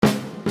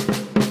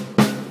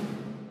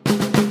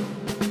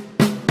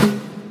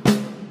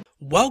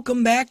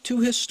Welcome back to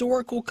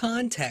Historical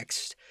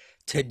Context.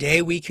 Today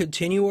we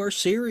continue our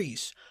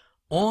series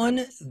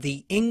on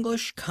the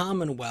English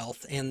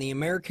Commonwealth and the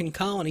American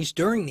colonies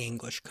during the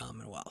English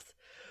Commonwealth.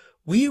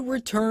 We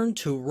return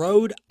to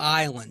Rhode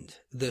Island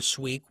this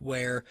week,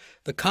 where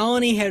the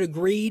colony had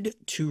agreed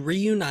to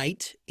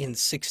reunite in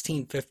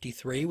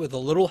 1653 with a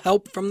little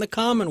help from the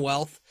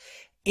Commonwealth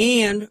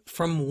and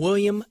from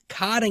William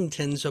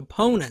Coddington's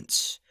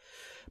opponents.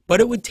 But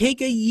it would take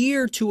a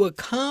year to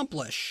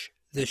accomplish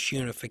this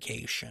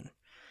unification.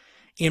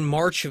 In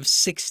March of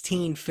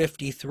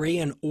 1653,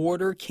 an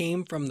order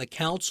came from the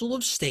Council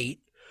of State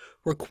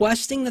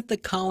requesting that the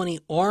colony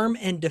arm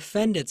and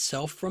defend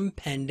itself from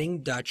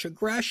pending Dutch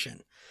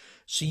aggression.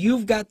 So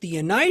you've got the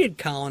United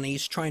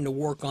Colonies trying to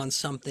work on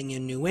something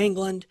in New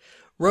England.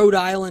 Rhode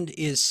Island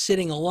is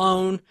sitting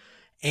alone,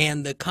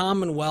 and the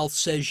Commonwealth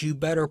says you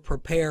better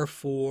prepare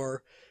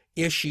for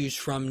issues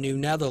from New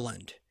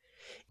Netherland.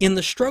 In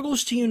the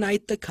struggles to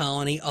unite the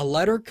colony, a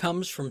letter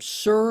comes from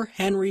Sir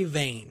Henry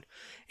Vane.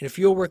 And if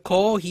you'll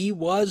recall, he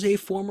was a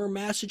former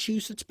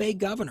Massachusetts Bay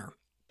governor.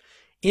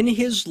 In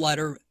his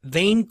letter,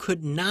 Vane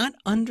could not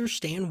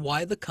understand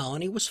why the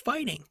colony was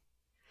fighting.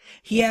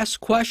 He asked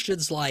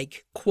questions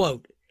like,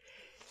 quote,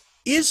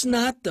 "Is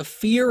not the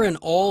fear and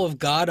awe of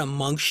God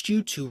amongst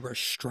you to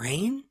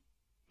restrain?"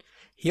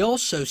 He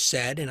also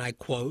said, and I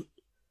quote,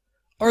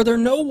 "Are there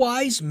no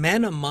wise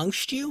men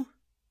amongst you?"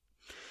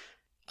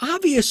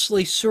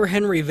 Obviously, Sir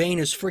Henry Vane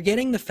is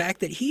forgetting the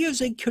fact that he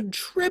is a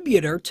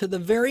contributor to the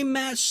very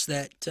mess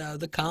that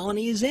the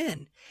colony is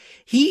in.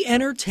 He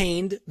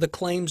entertained the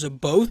claims of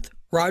both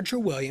Roger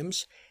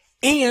Williams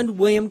and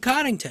William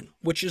Coddington,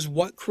 which is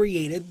what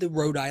created the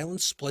Rhode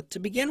Island split to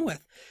begin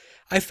with.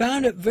 I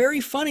found it very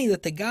funny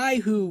that the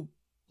guy who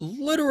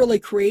literally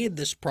created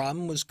this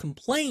problem was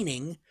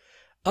complaining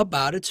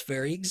about its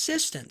very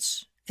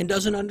existence and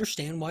doesn't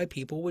understand why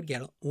people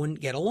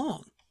wouldn't get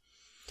along.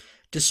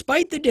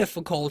 Despite the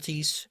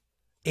difficulties,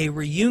 a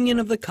reunion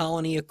of the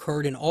colony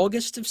occurred in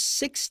August of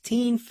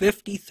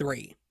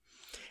 1653,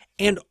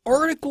 and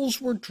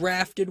articles were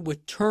drafted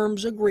with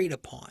terms agreed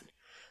upon.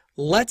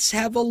 Let's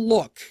have a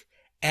look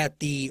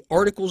at the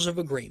Articles of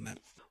Agreement.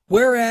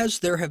 Whereas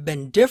there have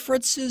been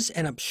differences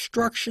and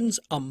obstructions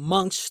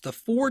amongst the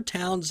four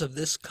towns of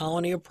this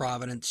colony of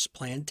Providence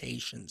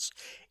plantations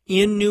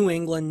in New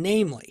England,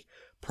 namely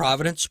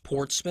Providence,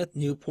 Portsmouth,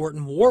 Newport,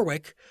 and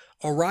Warwick,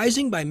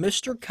 arising by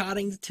Mr.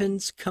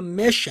 Coddington's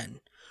commission,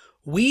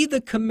 we,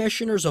 the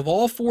commissioners of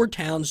all four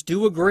towns,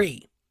 do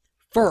agree,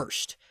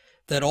 first,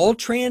 that all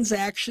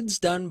transactions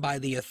done by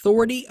the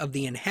authority of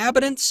the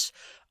inhabitants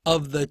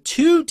of the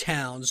two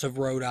towns of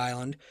Rhode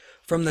Island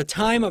from the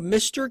time of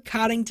Mr.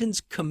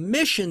 Coddington's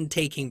commission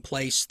taking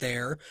place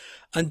there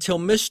until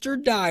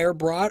Mr. Dyer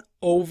brought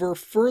over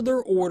further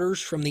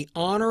orders from the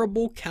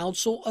Honorable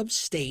Council of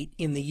State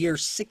in the year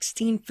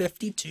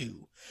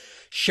 1652,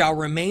 shall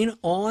remain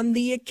on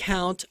the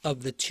account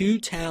of the two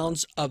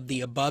towns of the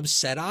above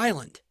said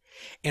island,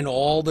 and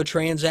all the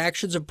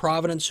transactions of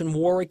Providence and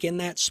Warwick in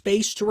that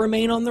space to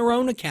remain on their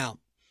own account.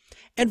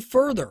 And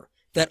further,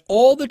 that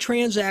all the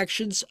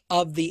transactions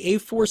of the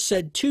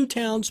aforesaid two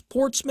towns,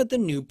 Portsmouth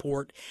and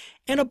Newport,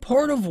 and a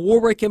part of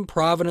Warwick and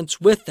Providence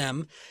with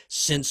them,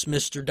 since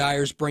Mr.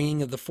 Dyer's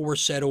bringing of the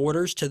foresaid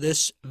orders to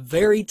this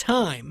very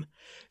time,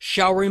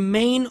 shall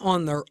remain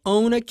on their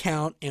own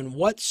account, and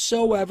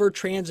whatsoever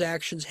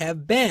transactions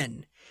have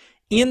been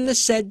in the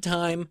said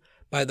time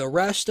by the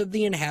rest of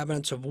the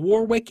inhabitants of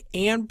Warwick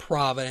and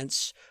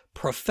Providence,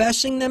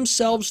 professing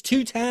themselves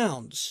two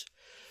towns,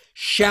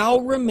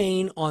 shall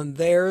remain on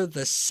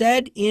the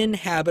said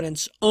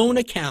inhabitants' own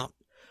account,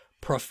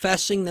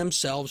 professing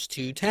themselves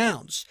two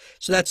towns.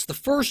 So that's the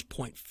first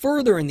point.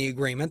 Further in the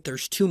agreement,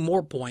 there's two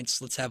more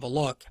points. Let's have a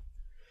look.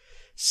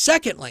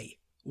 Secondly,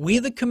 we,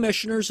 the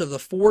commissioners of the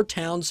four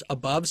towns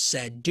above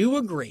said, do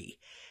agree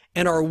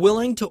and are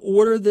willing to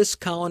order this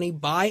colony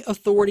by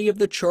authority of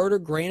the charter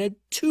granted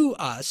to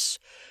us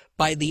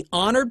by the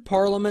honored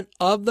Parliament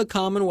of the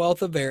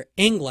Commonwealth of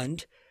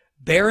England,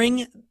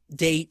 bearing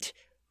date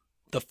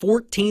the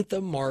 14th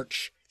of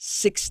March,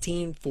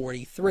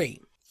 1643.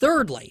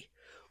 Thirdly,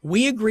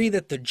 we agree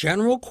that the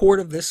General Court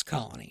of this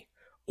colony,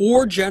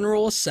 or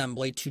General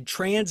Assembly, to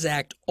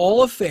transact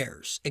all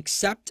affairs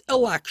except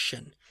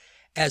election,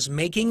 as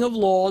making of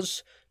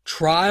laws,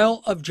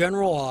 trial of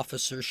general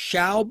officers,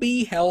 shall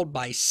be held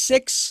by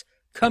 6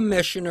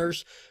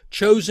 commissioners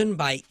chosen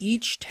by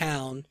each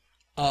town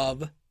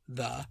of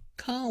the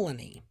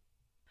colony.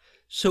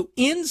 So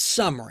in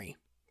summary,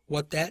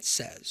 what that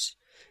says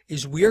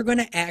is we're going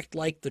to act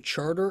like the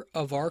charter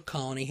of our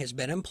colony has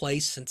been in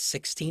place since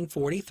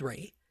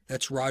 1643.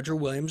 That's Roger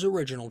Williams'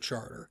 original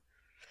charter.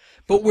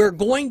 But we're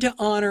going to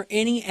honor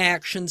any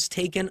actions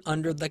taken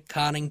under the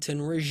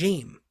Coddington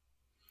regime.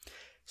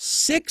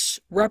 6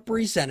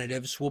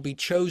 representatives will be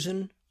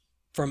chosen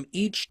from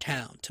each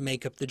town to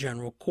make up the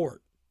General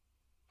Court.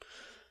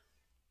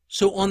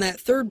 So on that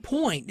third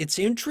point, it's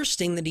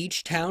interesting that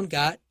each town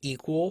got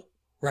equal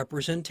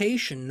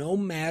representation, no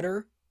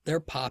matter their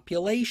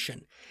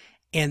population.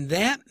 And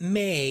that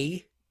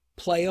may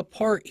play a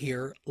part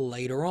here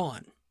later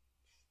on.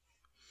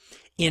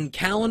 In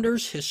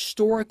Callender's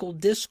Historical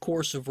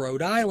Discourse of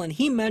Rhode Island,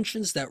 he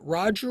mentions that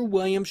Roger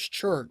Williams'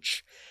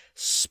 church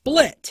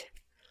split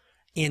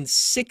in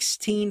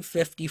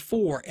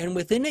 1654, and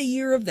within a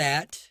year of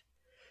that,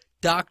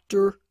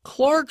 Dr.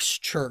 Clark's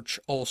church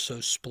also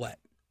split.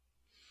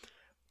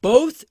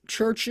 Both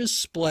churches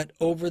split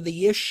over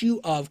the issue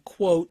of,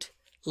 quote,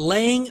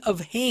 laying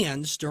of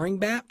hands during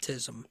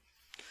baptism.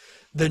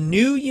 The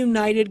new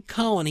united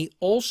colony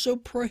also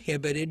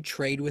prohibited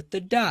trade with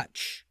the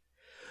Dutch,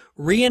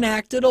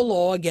 reenacted a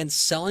law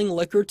against selling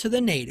liquor to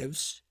the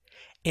natives,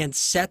 and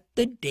set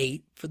the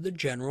date for the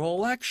general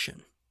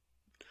election.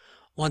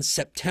 On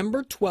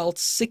September 12,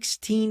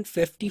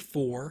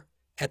 1654,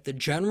 at the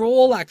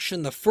general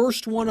election, the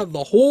first one of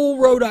the whole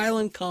Rhode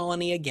Island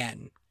colony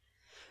again,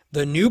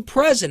 the new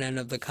president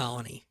of the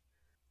colony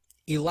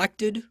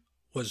elected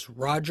was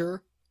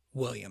Roger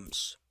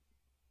Williams.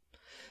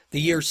 The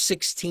year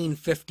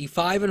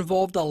 1655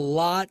 involved a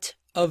lot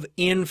of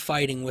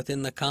infighting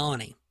within the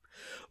colony.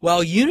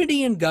 While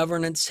unity in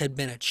governance had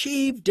been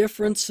achieved,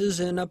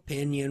 differences in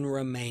opinion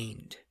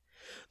remained.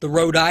 The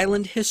Rhode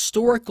Island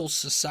Historical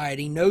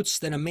Society notes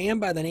that a man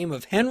by the name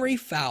of Henry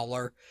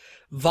Fowler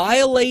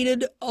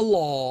violated a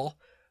law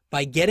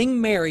by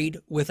getting married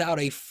without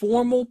a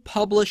formal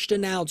published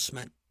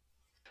announcement.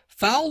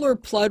 Fowler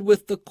pled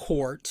with the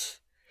court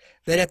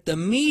that at the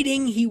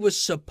meeting he was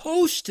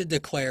supposed to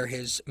declare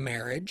his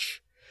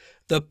marriage,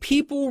 the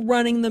people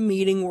running the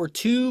meeting were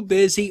too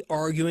busy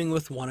arguing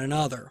with one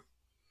another.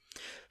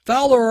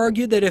 Fowler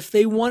argued that if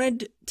they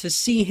wanted to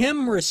see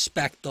him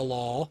respect the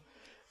law,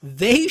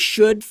 they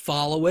should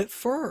follow it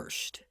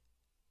first.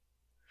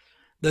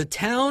 The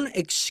town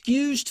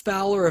excused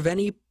Fowler of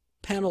any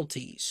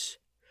penalties,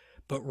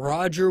 but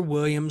Roger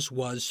Williams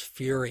was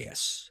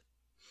furious.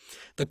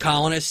 The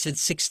colonists in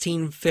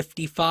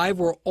 1655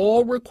 were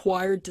all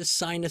required to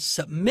sign a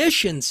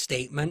submission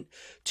statement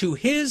to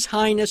His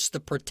Highness the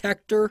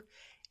Protector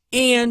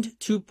and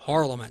to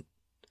Parliament.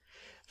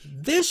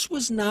 This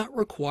was not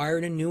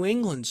required in New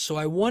England, so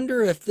I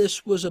wonder if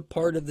this was a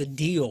part of the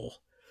deal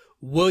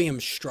William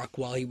struck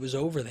while he was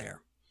over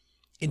there.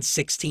 In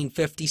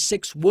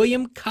 1656,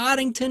 William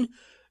Coddington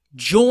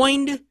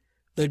joined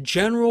the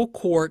General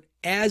Court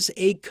as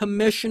a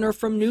commissioner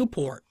from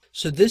Newport.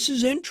 So this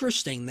is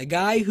interesting. The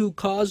guy who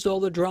caused all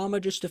the drama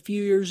just a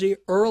few years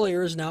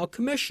earlier is now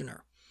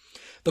commissioner.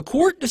 The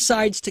court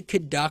decides to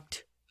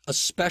conduct a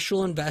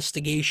special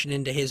investigation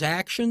into his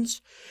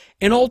actions,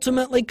 and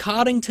ultimately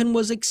Coddington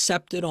was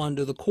accepted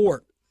onto the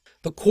court.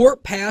 The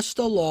court passed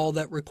a law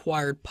that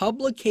required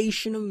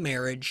publication of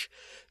marriage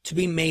to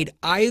be made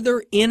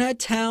either in a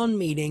town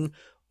meeting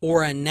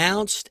or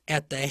announced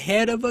at the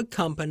head of a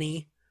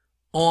company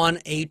on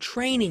a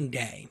training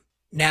day.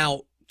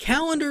 Now,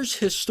 Callender's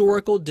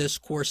Historical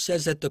Discourse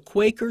says that the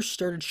Quakers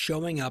started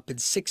showing up in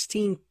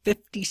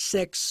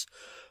 1656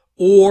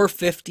 or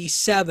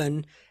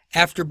 57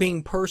 after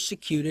being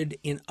persecuted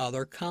in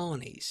other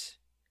colonies.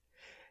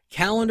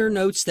 Callender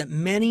notes that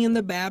many in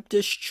the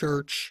Baptist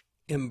Church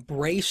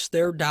embraced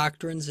their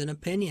doctrines and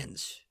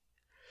opinions.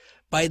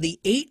 By the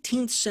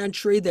 18th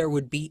century, there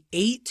would be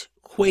 8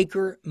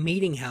 Quaker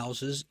meeting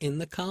houses in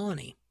the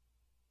colony.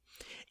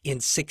 In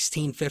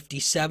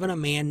 1657, a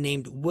man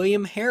named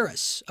William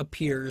Harris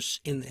appears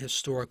in the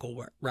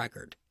historical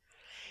record.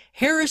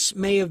 Harris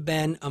may have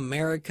been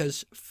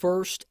America's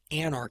first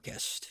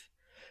anarchist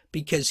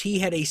because he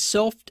had a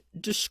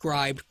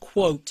self-described,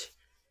 quote,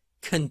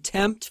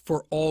 contempt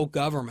for all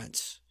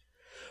governments.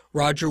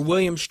 Roger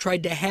Williams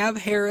tried to have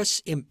Harris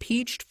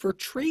impeached for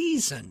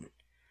treason.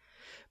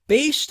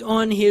 Based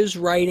on his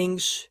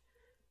writings,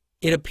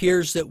 it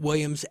appears that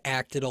Williams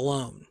acted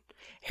alone.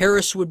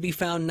 Harris would be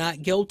found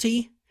not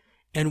guilty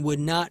and would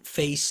not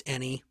face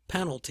any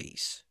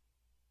penalties.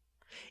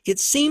 It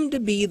seemed to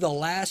be the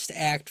last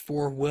act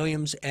for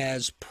Williams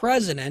as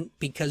president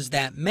because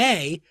that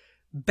May,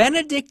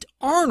 Benedict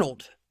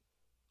Arnold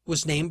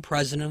was named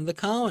president of the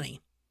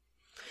colony.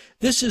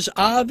 This is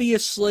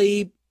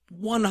obviously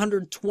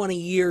 120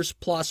 years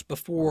plus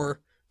before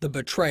the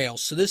betrayal,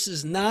 so this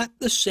is not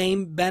the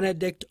same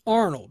Benedict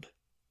Arnold,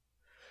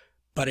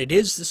 but it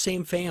is the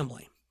same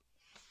family.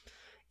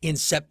 In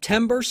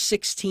September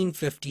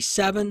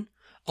 1657,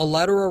 a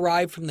letter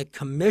arrived from the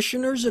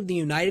commissioners of the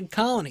United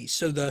Colonies.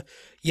 So the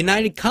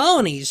United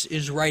Colonies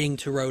is writing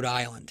to Rhode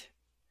Island,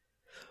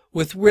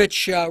 with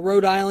which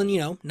Rhode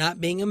Island, not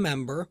being a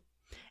member,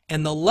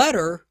 and the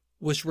letter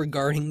was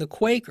regarding the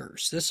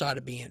Quakers. This ought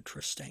to be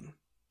interesting.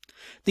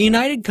 The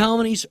United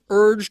Colonies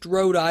urged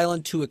Rhode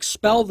Island to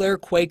expel their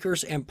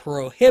Quakers and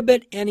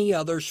prohibit any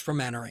others from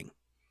entering.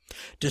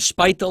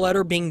 Despite the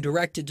letter being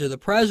directed to the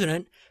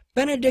president,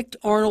 Benedict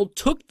Arnold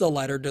took the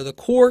letter to the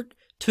court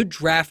to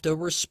draft a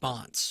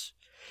response.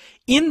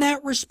 In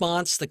that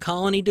response, the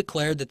colony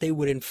declared that they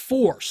would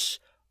enforce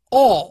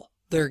all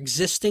their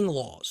existing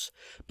laws,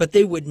 but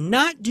they would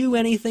not do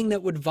anything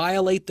that would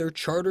violate their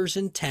charter's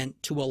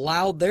intent to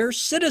allow their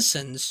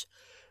citizens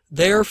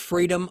their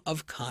freedom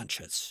of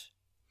conscience.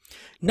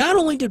 Not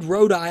only did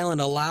Rhode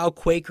Island allow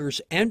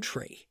Quakers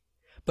entry,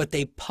 but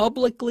they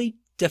publicly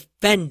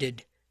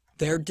defended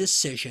their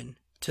decision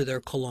to their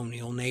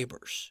colonial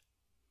neighbors.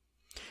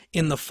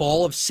 In the fall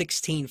of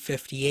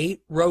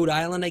 1658, Rhode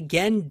Island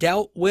again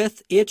dealt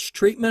with its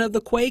treatment of the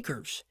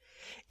Quakers.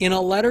 In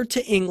a letter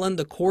to England,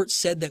 the court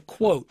said that,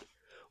 quote,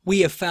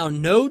 "We have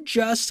found no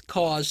just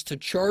cause to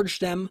charge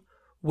them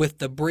with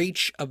the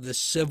breach of the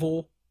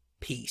civil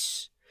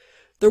peace."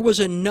 There was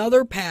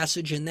another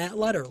passage in that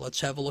letter.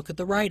 Let's have a look at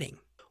the writing.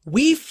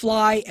 "We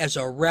fly as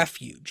a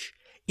refuge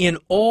in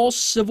all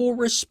civil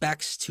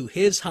respects to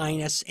His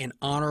Highness and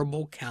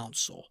Honorable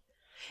Council,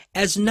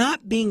 as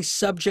not being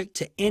subject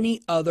to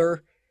any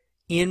other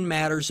in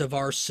matters of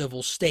our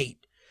civil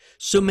state.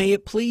 So may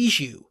it please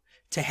you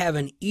to have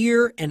an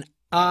ear and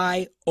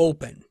eye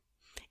open,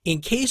 in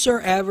case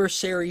our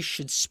adversaries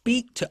should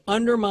speak to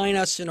undermine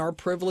us in our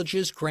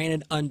privileges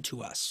granted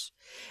unto us,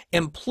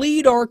 and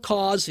plead our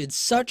cause in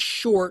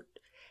such sort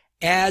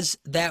as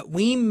that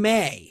we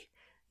may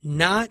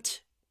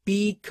not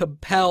be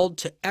compelled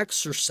to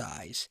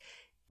exercise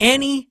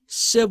any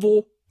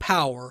civil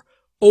power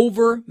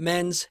over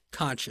men's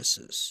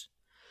consciences,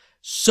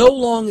 so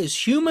long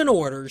as human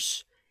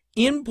orders,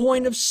 in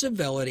point of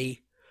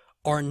civility,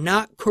 are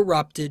not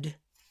corrupted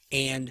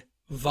and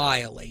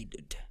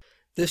violated."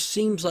 This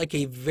seems like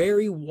a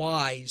very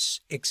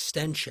wise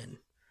extension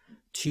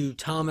to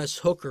Thomas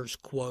Hooker's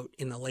quote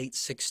in the late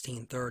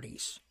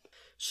 1630s.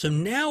 So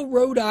now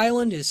Rhode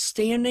Island is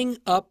standing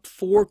up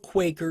for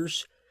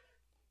Quakers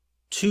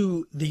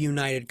to the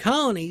United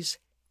Colonies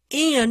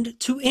and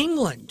to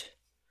England.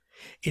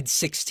 In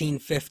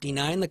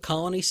 1659, the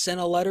colony sent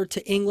a letter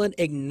to England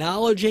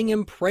acknowledging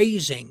and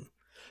praising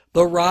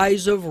the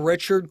rise of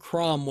Richard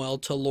Cromwell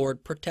to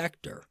Lord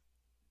Protector.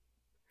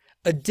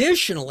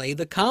 Additionally,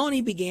 the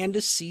colony began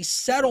to see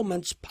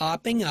settlements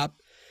popping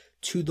up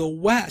to the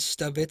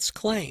west of its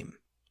claim,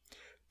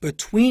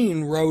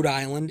 between Rhode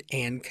Island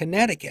and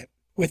Connecticut,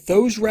 with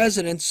those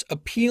residents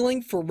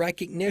appealing for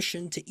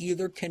recognition to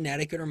either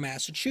Connecticut or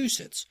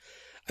Massachusetts.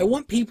 I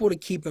want people to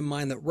keep in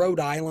mind that Rhode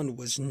Island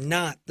was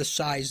not the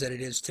size that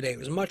it is today. It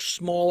was much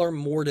smaller,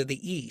 more to the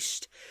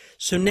east.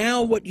 So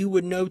now what you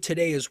would know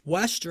today as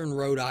western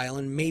Rhode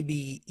Island,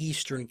 maybe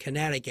eastern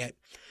Connecticut,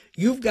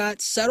 you've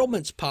got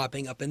settlements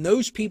popping up, and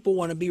those people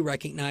want to be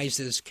recognized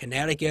as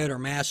Connecticut or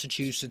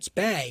Massachusetts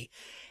Bay,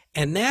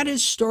 and that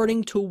is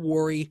starting to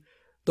worry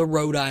the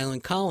Rhode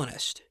Island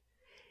colonist.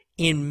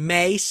 In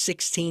May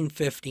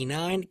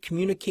 1659,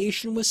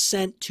 communication was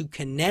sent to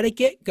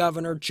Connecticut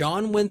Governor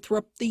John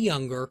Winthrop the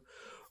Younger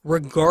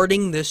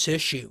regarding this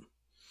issue.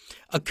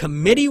 A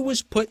committee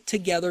was put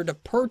together to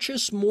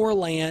purchase more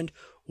land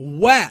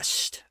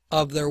west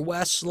of their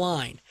west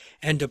line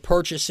and to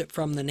purchase it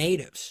from the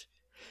natives.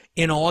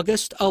 In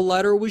August, a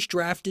letter was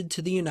drafted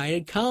to the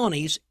United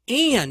Colonies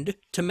and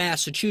to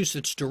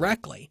Massachusetts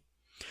directly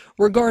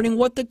regarding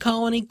what the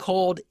colony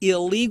called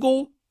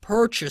illegal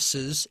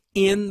purchases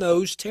in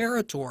those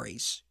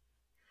territories.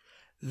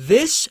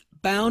 This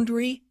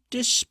boundary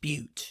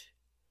dispute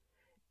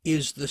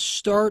is the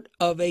start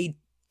of a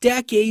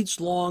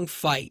decades-long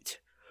fight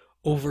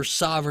over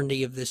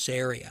sovereignty of this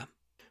area.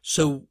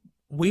 So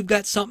we've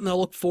got something to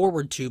look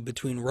forward to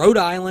between Rhode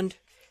Island,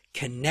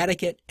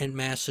 Connecticut, and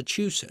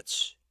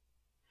Massachusetts.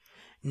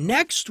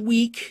 Next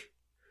week,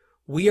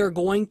 we are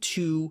going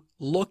to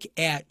look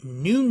at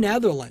New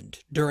Netherland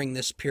during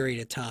this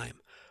period of time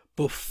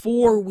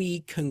before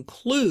we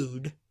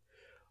conclude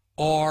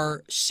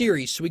our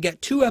series. So we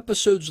got 2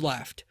 episodes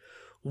left.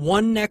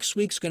 One next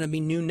week's going to be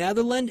New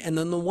Netherland, and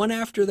then the one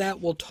after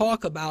that we'll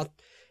talk about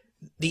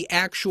the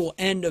actual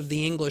end of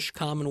the English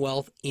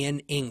Commonwealth in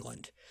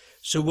England.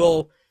 So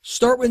we'll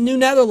start with New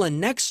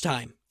Netherland next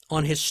time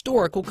on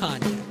Historical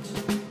Context.